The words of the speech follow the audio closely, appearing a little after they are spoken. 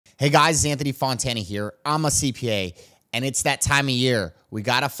Hey guys, it's Anthony Fontana here. I'm a CPA, and it's that time of year. We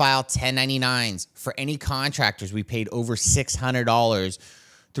got to file 1099s for any contractors we paid over $600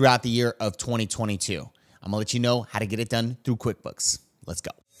 throughout the year of 2022. I'm going to let you know how to get it done through QuickBooks. Let's go.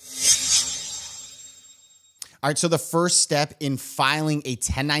 All right, so the first step in filing a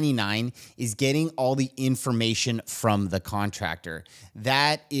 1099 is getting all the information from the contractor.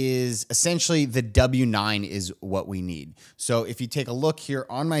 That is essentially the W-9 is what we need. So if you take a look here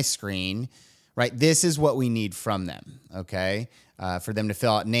on my screen, right, this is what we need from them, okay? For them to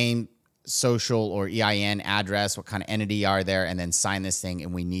fill out name, social or EIN, address, what kind of entity are there, and then sign this thing,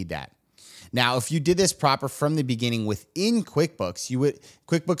 and we need that. Now, if you did this proper from the beginning within QuickBooks,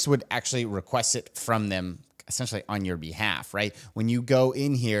 QuickBooks would actually request it from them essentially on your behalf, right? When you go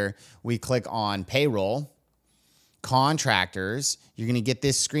in here, we click on payroll, contractors, you're going to get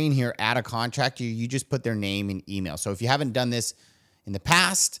this screen here, add a contractor. You just put their name and email. So if you haven't done this in the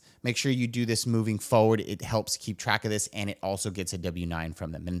past, make sure you do this moving forward. It helps keep track of this, and it also gets a W-9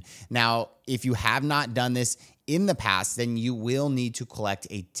 from them. And now, if you have not done this in the past, then you will need to collect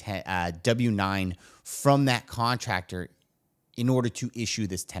a W-9 from that contractor in order to issue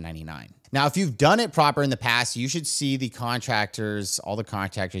this 1099. Now, if you've done it proper in the past, you should see the contractors, all the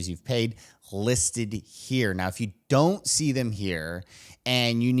contractors you've paid listed here. Now, if you don't see them here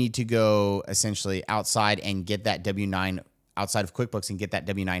and you need to go essentially outside and get that W-9 outside of QuickBooks and get that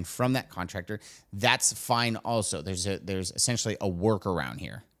W-9 from that contractor, that's fine also. There's essentially a workaround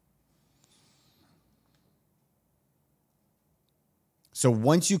here. So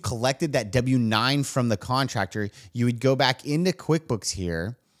once you collected that W-9 from the contractor, you would go back into QuickBooks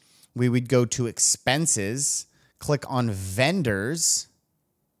here. We would go to expenses, click on vendors,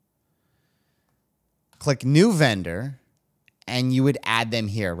 click new vendor, and you would add them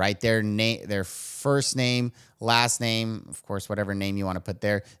here, right? Their name, their first name, last name, of course, whatever name you want to put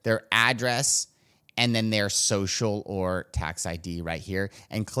there, their address, and then their social or tax ID right here,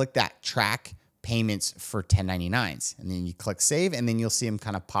 and click that track payments for 1099s. And then you click save, and then you'll see them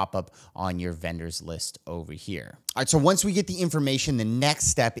kind of pop up on your vendors list over here. All right, so once we get the information, the next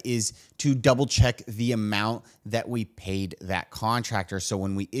step is to double check the amount that we paid that contractor. So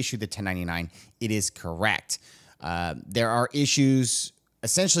when we issue the 1099, it is correct. There are issues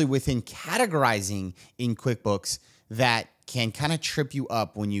essentially within categorizing in QuickBooks that can kind of trip you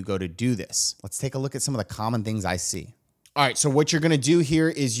up when you go to do this. Let's take a look at some of the common things I see. All right, so what you're going to do here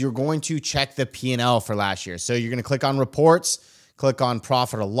is you're going to check the P&L for last year. So you're going to click on reports, click on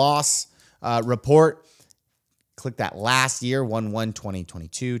profit or loss report, click that last year,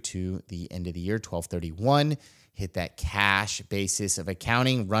 1/1/2022 to the end of the year, 12/31. Hit that cash basis of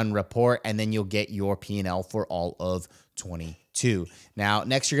accounting, run report, and then you'll get your P&L for all of 22. Now,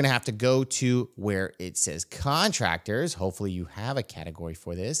 next you're going to have to go to where it says contractors. Hopefully you have a category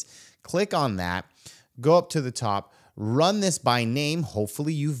for this. Click on that, go up to the top, run this by name.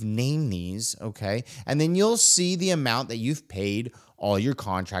 Hopefully you've named these, okay? And then you'll see the amount that you've paid all your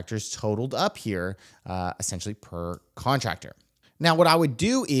contractors totaled up here, essentially per contractor. Now, what I would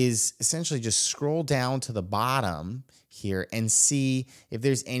do is essentially just scroll down to the bottom here and see if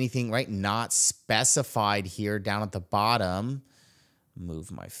there's anything, right, not specified here down at the bottom. Move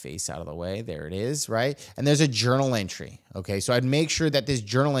my face out of the way. There it is, right? And there's a journal entry, okay? So I'd make sure that this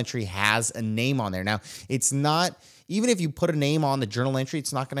journal entry has a name on there. Now, it's not, even if you put a name on the journal entry,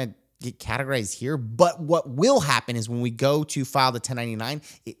 it's not going to get categorized here. But what will happen is when we go to file the 1099,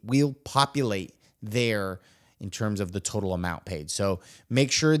 it will populate there in terms of the total amount paid. So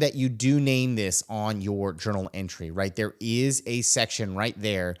make sure that you do name this on your journal entry, right? There is a section right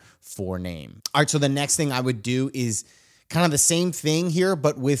there for name. All right, so the next thing I would do is kind of the same thing here,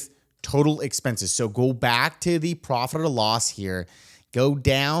 but with total expenses. So go back to the profit or loss here, go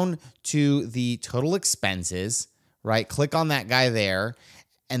down to the total expenses, right? Click on that guy there,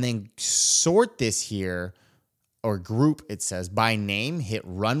 and then sort this here, or group, it says, by name, hit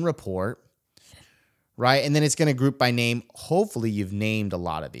run report, right? And then it's going to group by name. Hopefully you've named a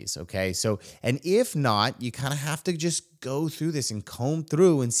lot of these, okay? So, and if not, you kind of have to just go through this and comb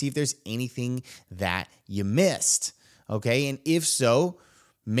through and see if there's anything that you missed, okay? And if so,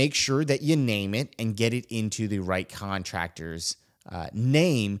 make sure that you name it and get it into the right contractor's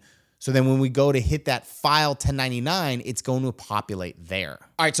name. So then when we go to hit that file 1099, it's going to populate there.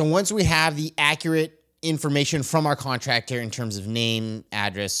 All right, so once we have the accurate information from our contractor in terms of name,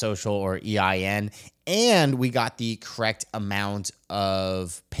 address, social, or EIN, and we got the correct amount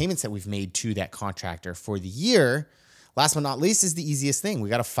of payments that we've made to that contractor for the year, last but not least is the easiest thing. We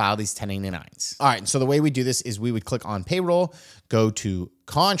got to file these 1099s. All right, and so the way we do this is we would click on payroll, go to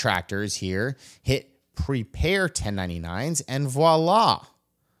contractors here, hit prepare 1099s, and voila.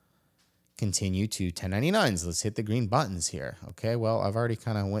 continue to 1099s. Let's hit the green buttons here. Okay, well, I've already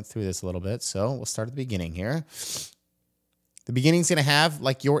kind of went through this a little bit, so we'll start at the beginning here. The beginning is going to have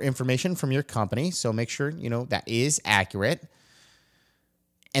like your information from your company, so make sure, that is accurate.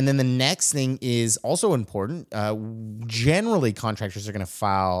 And then the next thing is also important. Generally, contractors are going to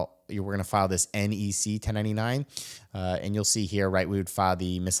file, we're going to file this NEC 1099. And you'll see here, right, we would file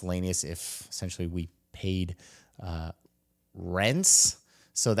the miscellaneous if essentially we paid rents.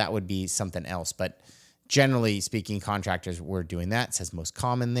 So that would be something else. But generally speaking, contractors were doing that. It says most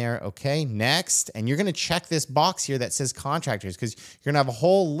common there. Okay, next. And you're going to check this box here that says contractors because you're going to have a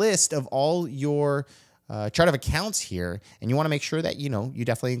whole list of all your chart of accounts here, and you want to make sure that, you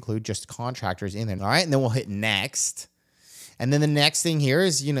definitely include just contractors in there. All right, and then we'll hit next. And then the next thing here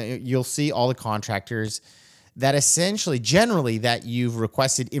is, you'll see all the contractors that essentially, generally, that you've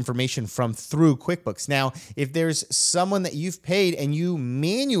requested information from through QuickBooks. Now, if there's someone that you've paid and you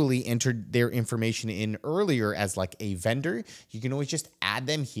manually entered their information in earlier as like a vendor, you can always just add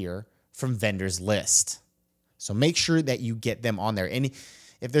them here from vendors list. So make sure that you get them on there. And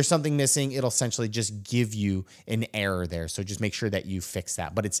if there's something missing, it'll essentially just give you an error there. So just make sure that you fix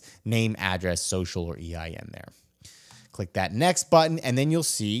that. But it's name, address, social, or EIN there. Click that next button, and then you'll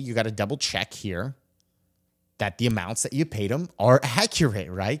see you got to double check here that the amounts that you paid them are accurate,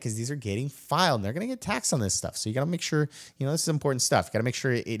 right? Because these are getting filed, and they're going to get taxed on this stuff. So you got to make sure, this is important stuff. You got to make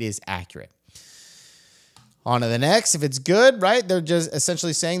sure it is accurate. On to the next. If it's good, right, they're just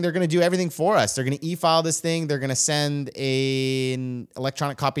essentially saying they're going to do everything for us. They're going to e-file this thing. They're going to send an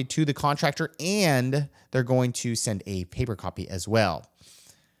electronic copy to the contractor, and they're going to send a paper copy as well.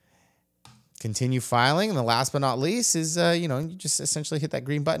 Continue filing. And the last but not least is, you just essentially hit that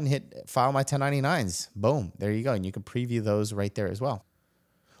green button, hit file my 1099s. Boom. There you go. And you can preview those right there as well.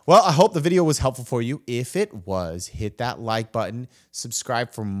 Well, I hope the video was helpful for you. If it was, hit that like button,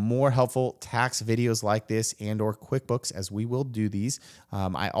 subscribe for more helpful tax videos like this and or QuickBooks, as we will do these.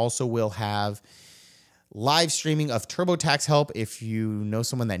 I also will have live streaming of TurboTax help. If you know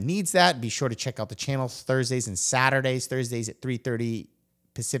someone that needs that, be sure to check out the channel Thursdays and Saturdays. Thursdays at 3:30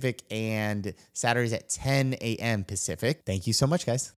 Pacific and Saturdays at 10 a.m. Pacific. Thank you so much, guys.